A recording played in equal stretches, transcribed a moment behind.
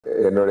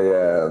என்னுடைய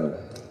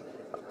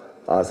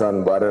ஆசான்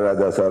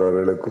பாரதிராஜா சார்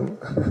அவர்களுக்கும்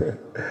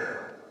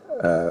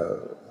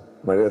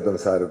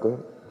மணிரத்னம் சாருக்கும்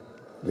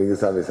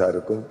லிங்குசாமி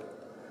சாருக்கும்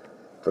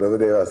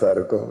பிரபுதேவா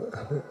சாருக்கும்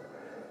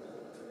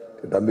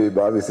தம்பி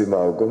பாபி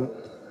சிம்மாவுக்கும்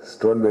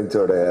ஸ்டோன்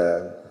பெஞ்சோட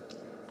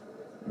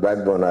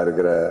பேக் போனாக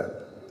இருக்கிற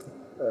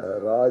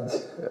ராஜ்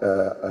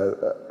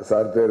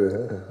சார் பேர்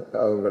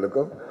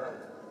அவங்களுக்கும்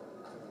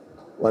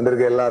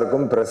வந்திருக்க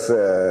எல்லாருக்கும் ப்ரெஸ்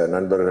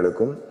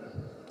நண்பர்களுக்கும்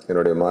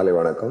என்னுடைய மாலை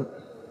வணக்கம்.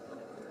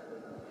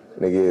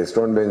 இன்னைக்கு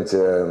ஸ்டோன் பெஞ்ச்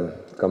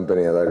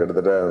கம்பெனி அதாவது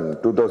கிட்டத்தட்ட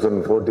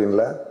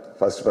 2014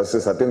 ஃபர்ஸ்ட்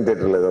சத்யம்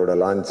தியேட்டரில் இதோட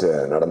லான்ச்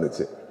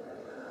நடந்துச்சு.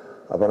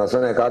 அப்போ நான்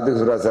சொன்னேன், கார்த்திக்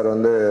சுப்ராஜ் சார்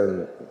வந்து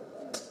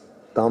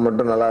தான்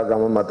மட்டும் நல்லா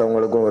இருக்காமல்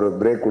மற்றவங்களுக்கும் ஒரு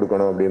பிரேக்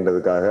கொடுக்கணும்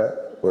அப்படின்றதுக்காக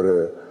ஒரு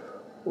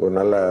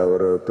நல்ல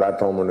ஒரு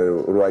பிளாட்ஃபார்ம் ஒன்று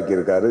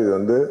உருவாக்கியிருக்காரு. இது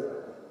வந்து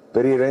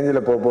பெரிய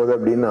ரேஞ்சில் போகுது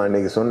அப்படின்னு நான்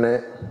இன்னைக்கு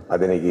சொன்னேன்.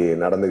 அது இன்னைக்கு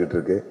நடந்துக்கிட்டு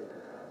இருக்கு.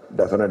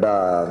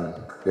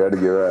 டெஃபினட்டாக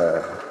give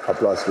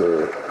applause to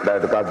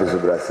Dr. Karthik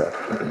Subraj sir.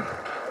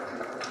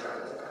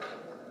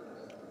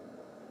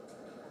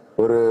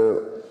 ஒரு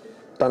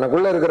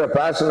தனக்குள்ள இருக்கிற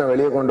பேஷனை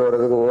வெளியே கொண்டு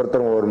வர்றதுக்கு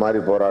ஒவ்வொருத்தரும் ஒரு மாதிரி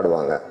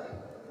போராடுவாங்க.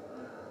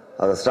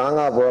 அதை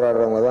ஸ்ட்ராங்காக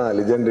போராடுறவங்க தான்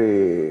லெஜெண்டரி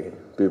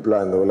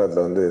பீப்புளாக இந்த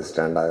உலகத்தில் வந்து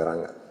ஸ்டாண்ட்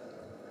ஆகுறாங்க.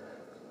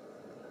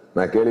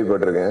 நான்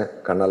கேள்விப்பட்டிருக்கேன்,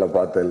 கண்ணால்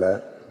பார்த்ததில்ல.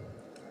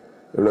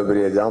 இவ்வளோ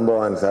பெரிய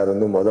ஜாம்பவான் சார்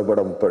வந்து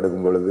படம்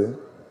எடுக்கும் பொழுது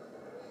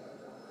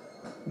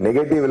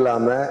நெகட்டிவ்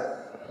இல்லாமல்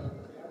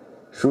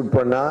ஷூட்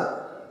பண்ணால்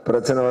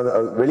பிரச்சனை வந்து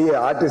வெளியே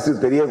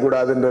ஆர்டிஸ்ட்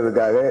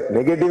தெரியக்கூடாதுன்றதுக்காக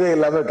நெகட்டிவே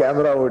இல்லாமல்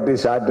கேமரா ஓட்டி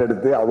ஷாட்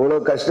எடுத்து அவ்வளோ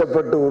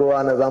கஷ்டப்பட்டு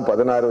உருவானதான்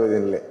 16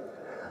 வயதிலே.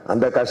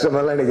 அந்த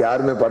கஷ்டமெல்லாம் இன்னைக்கு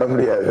யாருமே பட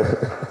முடியாது.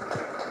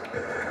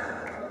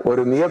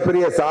 ஒரு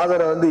மிகப்பெரிய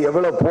சாதனை வந்து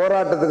எவ்வளோ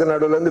போராட்டத்துக்கு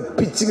நடுவில் வந்து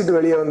பிச்சுக்கிட்டு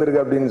வெளியே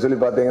வந்திருக்கு அப்படின்னு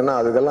சொல்லி பார்த்தீங்கன்னா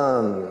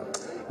அதுக்கெல்லாம்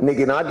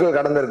இன்னைக்கு நாட்கள்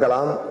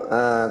கடந்திருக்கலாம்.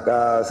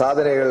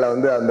 சாதனைகளில்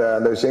வந்து அந்த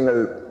அந்த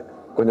விஷயங்கள்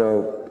கொஞ்சம்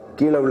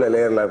கீழே உள்ள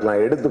லேயரில்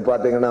இருக்கலாம். எடுத்து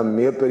பார்த்தீங்கன்னா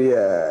மிகப்பெரிய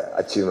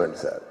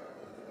அச்சீவ்மெண்ட் சார்.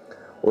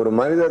 ஒரு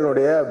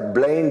மனிதனுடைய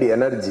பிளைண்ட்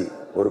எனர்ஜி,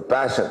 ஒரு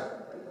பேஷன்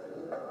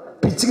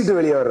பிச்சுக்கிட்டு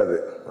வெளியே வர்றது,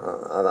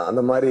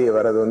 அந்த மாதிரி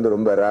வர்றது வந்து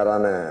ரொம்ப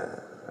ரேரான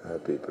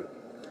பீப்புள்.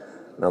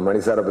 நான் மணி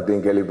சாரை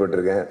பற்றியும்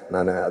கேள்விப்பட்டிருக்கேன்.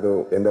 நான்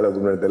அதுவும் எந்த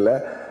அளவுக்கு தெரியல,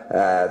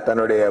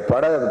 தன்னுடைய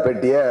பட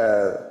பெட்டியை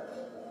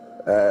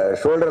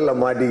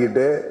ஷோல்டரில்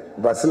மாட்டிக்கிட்டு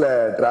பஸ்ஸில்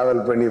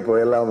ட்ராவல் பண்ணி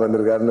போயெல்லாம்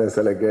வந்திருக்காருன்னு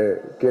சில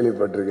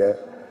கேள்விப்பட்டிருக்கேன்.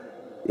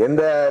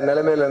 எந்த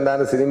நிலைமையில்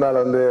இருந்தாலும்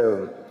சினிமாவில் வந்து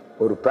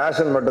ஒரு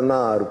பேஷன்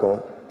மட்டும்தான் இருக்கும்.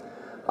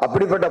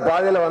 அப்படிப்பட்ட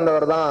பாதையில்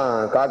வந்தவர் தான்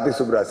கார்த்திக்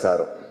சுப்ராஜ்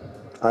சாரும்.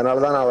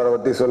 அதனால தான் நான் அவரை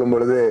பற்றி சொல்லும்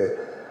பொழுது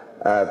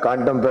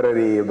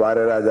contemporary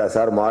Bharathiraja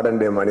sir, modern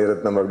day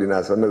Mani Ratnam அப்படின்னு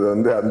நான் சொன்னது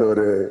வந்து அந்த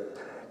ஒரு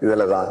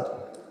இதில் தான்.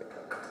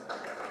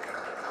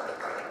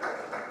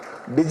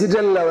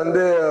 டிஜிட்டலில்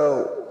வந்து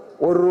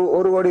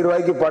ஒரு கோடி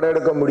ரூபாய்க்கு படம்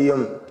எடுக்க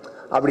முடியும்,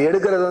 அப்படி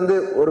எடுக்கிறது வந்து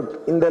ஒரு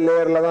இந்த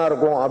லேயரில் தான்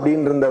இருக்கும்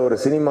அப்படின்னு இருந்த ஒரு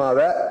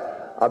சினிமாவை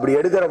அப்படி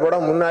எடுக்கிற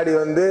படம் முன்னாடி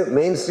வந்து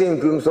மெயின் ஸ்ட்ரீம்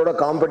ஃபிலிம்ஸோட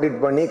காம்படிட்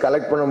பண்ணி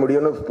கலெக்ட் பண்ண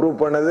முடியும்னு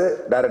ப்ரூவ் பண்ணது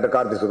டைரக்டர்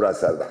கார்த்திக்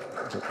சுப்ராஜ் சார் தான்.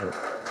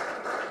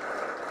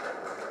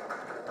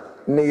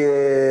 இன்னைக்கு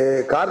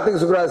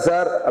கார்த்திக் சுப்ராஜ்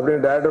சார்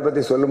அப்படின்னு டைரக்டர்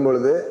பற்றி சொல்லும்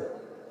பொழுது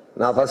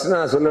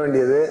நான் சொல்ல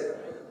வேண்டியது,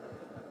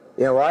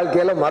 என்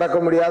வாழ்க்கையில மறக்க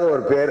முடியாத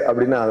ஒரு பேர்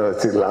அப்படின்னு அதை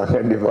வச்சுக்கலாம்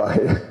கண்டிப்பா.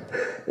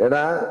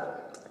 ஏன்னா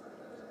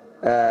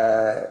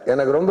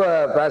எனக்கு ரொம்ப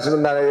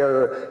பேஷன் தான்.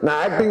 நான்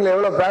ஆக்டிங்ல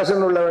எவ்வளவு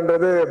பேஷன்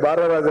உள்ளவன்றது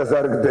பாரதிராஜா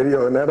சாருக்கு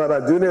தெரியும். ஏன்னா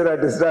நான் ஜூனியர்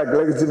ஆர்டிஸ்டா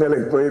கிழக்கு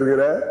மேலைக்கு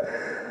போயிருக்கிறேன்.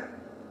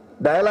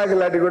 டயலாக்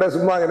இல்லாட்டி கூட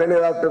சும்மா நின்று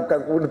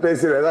ஏதாவது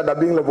பேசிடுவேன், ஏதாவது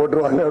டப்பிங்ல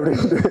போட்டுருவாங்க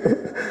அப்படின்ட்டு.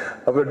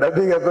 அப்ப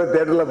டப்பிங் அப்ப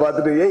தியேட்டர்ல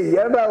பார்த்துட்டு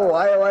ஏன்டா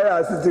வாய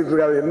அசிச்சுட்டு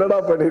இருக்காரு, என்னடா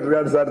பண்ணிட்டு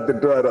இருக்காரு சார்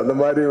திட்டுவாரு. அந்த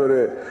மாதிரி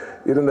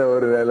இருந்த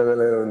ஒரு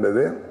நிலைமையில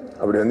இருந்தது.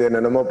 அப்படி வந்து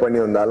என்னென்னமோ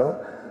பண்ணி வந்தாலும்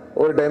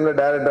ஒரு டைம்ல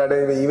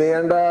டைரக்டர் இவன்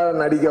ஏன்டா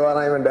நடிக்க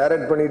வரான், இவன்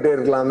டைரக்ட் பண்ணிட்டே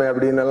இருக்கலாமே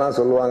அப்படின்னு எல்லாம்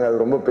சொல்லுவாங்க.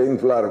 அது ரொம்ப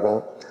பெயின்ஃபுல்லா இருக்கும்.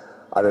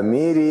 அதை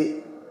மீறி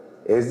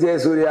எஸ்ஜே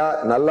சூர்யா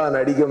நல்லா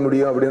நடிக்க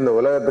முடியும் அப்படின்னு இந்த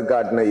உலகத்துக்கு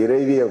காட்டின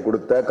இறைவியை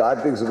கொடுத்த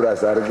கார்த்திக்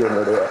சுப்ராஜ் சாருக்கு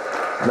என்னுடைய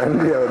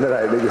நன்றியை வந்து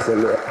நான் இன்னைக்கு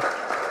சொல்லுவேன்.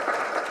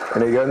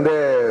 இன்னைக்கு வந்து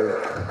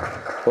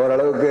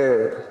ஓரளவுக்கு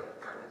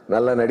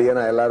நல்ல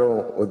நடிகை எல்லாரும்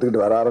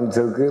ஒத்துக்கிட்டு வர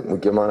ஆரம்பிச்சதுக்கு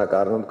முக்கியமான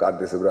காரணம்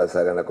கார்த்திக் சுப்ராஜ்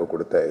சார் எனக்கு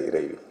கொடுத்த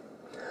இறைவி.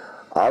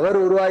 அவர்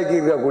உருவாக்கி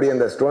இருக்கக்கூடிய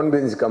இந்த ஸ்டோன்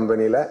பெஞ்ச்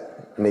கம்பெனியில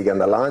இன்னைக்கு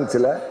அந்த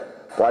லான்ச்சில்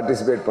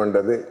பார்ட்டிசிபேட்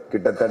பண்றது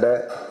கிட்டத்தட்ட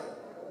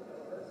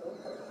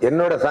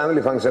என்னோட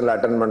ஃபேமிலி ஃபங்க்ஷனில்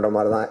அட்டன் பண்ற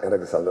மாதிரி தான்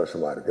எனக்கு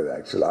சந்தோஷமா இருக்குது.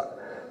 ஆக்சுவலா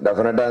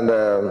டெஃபினட்டா இந்த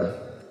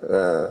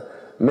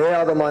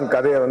மேயாதமான்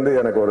கதையை வந்து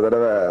எனக்கு ஒரு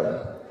தடவை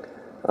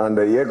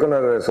அந்த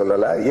இயக்குனர்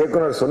சொல்லலை,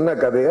 இயக்குனர் சொன்ன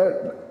கதையை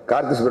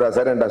கார்த்திக் சுப்ராஜ்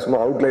சார் என்கிட்ட சும்மா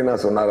அவுட்லைனா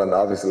சொன்னார் அந்த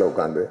ஆஃபீஸில்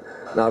உட்காந்து.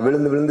 நான்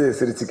விழுந்து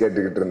சிரிச்சு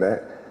கேட்டுக்கிட்டு இருந்தேன்.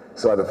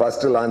 ஸோ அது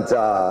ஃபர்ஸ்ட்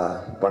லான்ச்சாக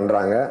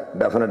பண்ணுறாங்க.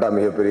 டெஃபினட்டாக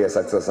மிகப்பெரிய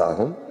சக்ஸஸ்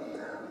ஆகும்.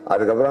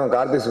 அதுக்கப்புறம்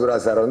கார்த்திக்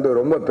சுப்ராஜ் சார் வந்து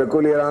ரொம்ப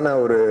பெக்குலியரான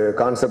ஒரு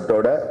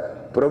கான்செப்டோட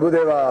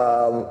பிரபுதேவா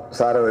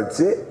சாரை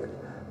வச்சு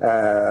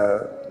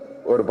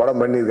ஒரு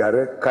படம்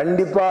பண்ணியிருக்காரு.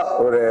 கண்டிப்பாக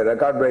ஒரு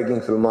ரெக்கார்ட்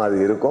பிரேக்கிங் ஃபில்மாக அது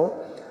இருக்கும்.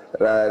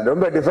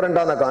 ரொம்ப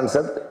டிஃப்ரெண்டான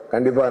கான்செப்ட்,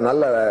 கண்டிப்பாக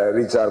நல்ல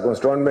ரீச்சாக இருக்கும்.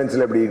 ஸ்டோன்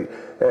பெஞ்சில் இப்படி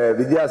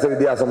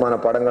வித்தியாசமான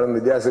படங்களும்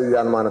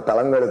வித்தியாசமான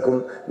தளங்களுக்கும்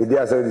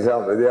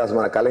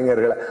வித்தியாசமான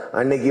கலைஞர்கள்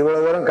அன்னைக்கு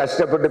இவ்வளோ தூரம்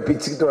கஷ்டப்பட்டு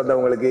பிச்சுக்கிட்டு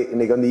வந்தவங்களுக்கு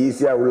இன்னைக்கு வந்து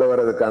ஈஸியாக உள்ள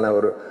வர்றதுக்கான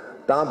ஒரு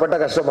தான்ப்பட்ட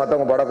கஷ்டம்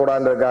மற்றவங்க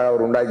படக்கூடாதுன்றதுக்காக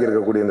அவர் உண்டாக்கி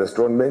இருக்கக்கூடிய இந்த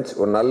ஸ்டோன் பெஞ்ச்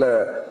ஒரு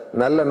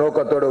நல்ல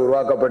நோக்கத்தோடு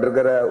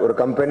உருவாக்கப்பட்டிருக்கிற ஒரு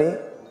கம்பெனி.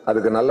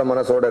 அதுக்கு நல்ல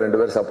மனசோட 2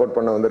 பேர் சப்போர்ட்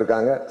பண்ண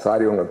வந்திருக்காங்க.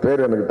 சாரி, உங்க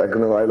பேர் எனக்கு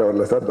டக்குன்னு வாயில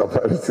வரல சார்,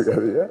 தப்பா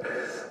அடிச்சுக்காதீங்க.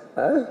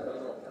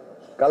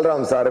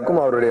 கல்ராம் சாருக்கும்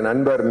அவருடைய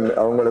நண்பர்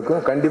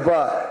அவங்களுக்கும் கண்டிப்பா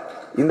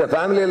இந்த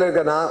ஃபேமிலியில்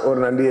இருக்க நான் ஒரு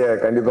நன்றியை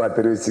கண்டிப்பா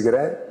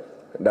தெரிவிச்சுக்கிறேன்.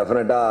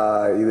 டெஃபினட்டா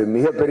இது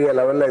மிகப்பெரிய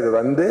லெவல்ல இது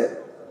வந்து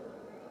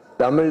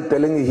தமிழ்,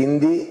 தெலுங்கு,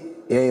 ஹிந்தி,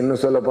 ஏன்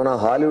இன்னும் சொல்ல போனா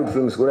ஹாலிவுட்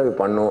ஃபிலிம்ஸ் கூட இது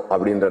பண்ணும்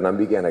அப்படின்ற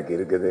நம்பிக்கை எனக்கு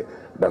இருக்குது.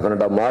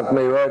 டெஃபினட்டா மார்க்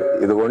மை வேர்ட்,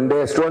 இது one day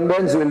stone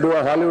bench will to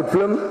a Hollywood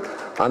film.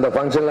 அந்த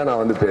ஃபங்க்ஷன்ல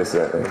நான் வந்து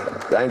பேசுவேன்.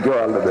 Thank you,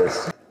 all the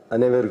best.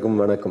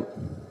 அனைவருக்கும் வணக்கம்.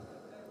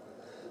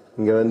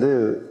 இங்க வந்து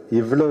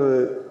இவ்வளவு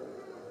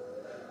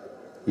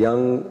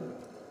யங்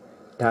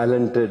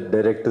டேலண்டட்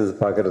டைரக்டர்ஸ்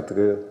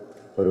பார்க்கறதுக்கு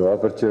ஒரு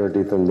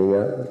opportunity தந்தீங்க.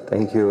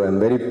 Thank you. I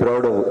am very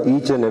proud of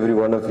each and every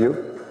one of you.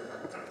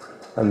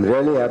 I am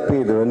really happy.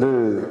 இது வந்து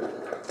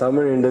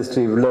தமிழ்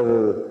இண்டஸ்ட்ரி இவ்வளவு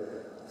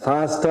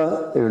ஃபாஸ்ட்டாக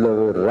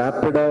இவ்வளவு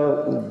ரேப்பிடாக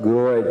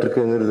க்ரோ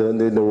ஆகிட்டுருக்குங்கிறது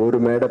வந்து இந்த ஒரு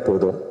மேடை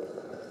போதும்.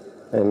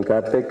 And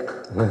Karthik,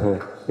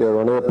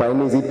 one of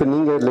பயணிஸ். இப்போ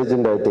நீங்கள்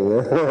லெஜெண்ட் ஆகிட்டீங்க,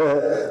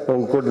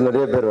 உங்கள் கூட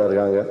நிறைய பேர்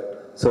வர்றாங்க.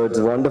 So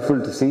it's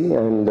wonderful to see,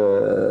 and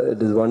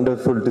it is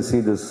wonderful to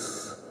see this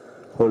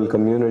whole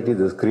community,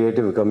 this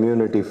creative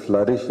community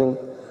flourishing.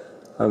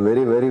 I'm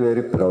very, very,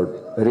 very proud,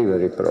 very,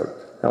 very proud.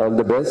 All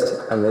the best.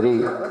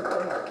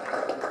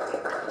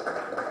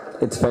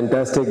 It's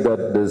fantastic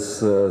that this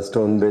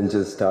stone bench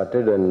has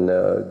started and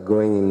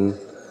going in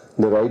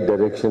the right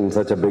direction in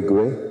such a big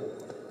way.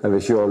 I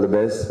wish you all the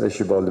best. Wish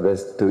you all the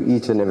best to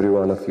each and every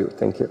one of you.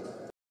 Thank you.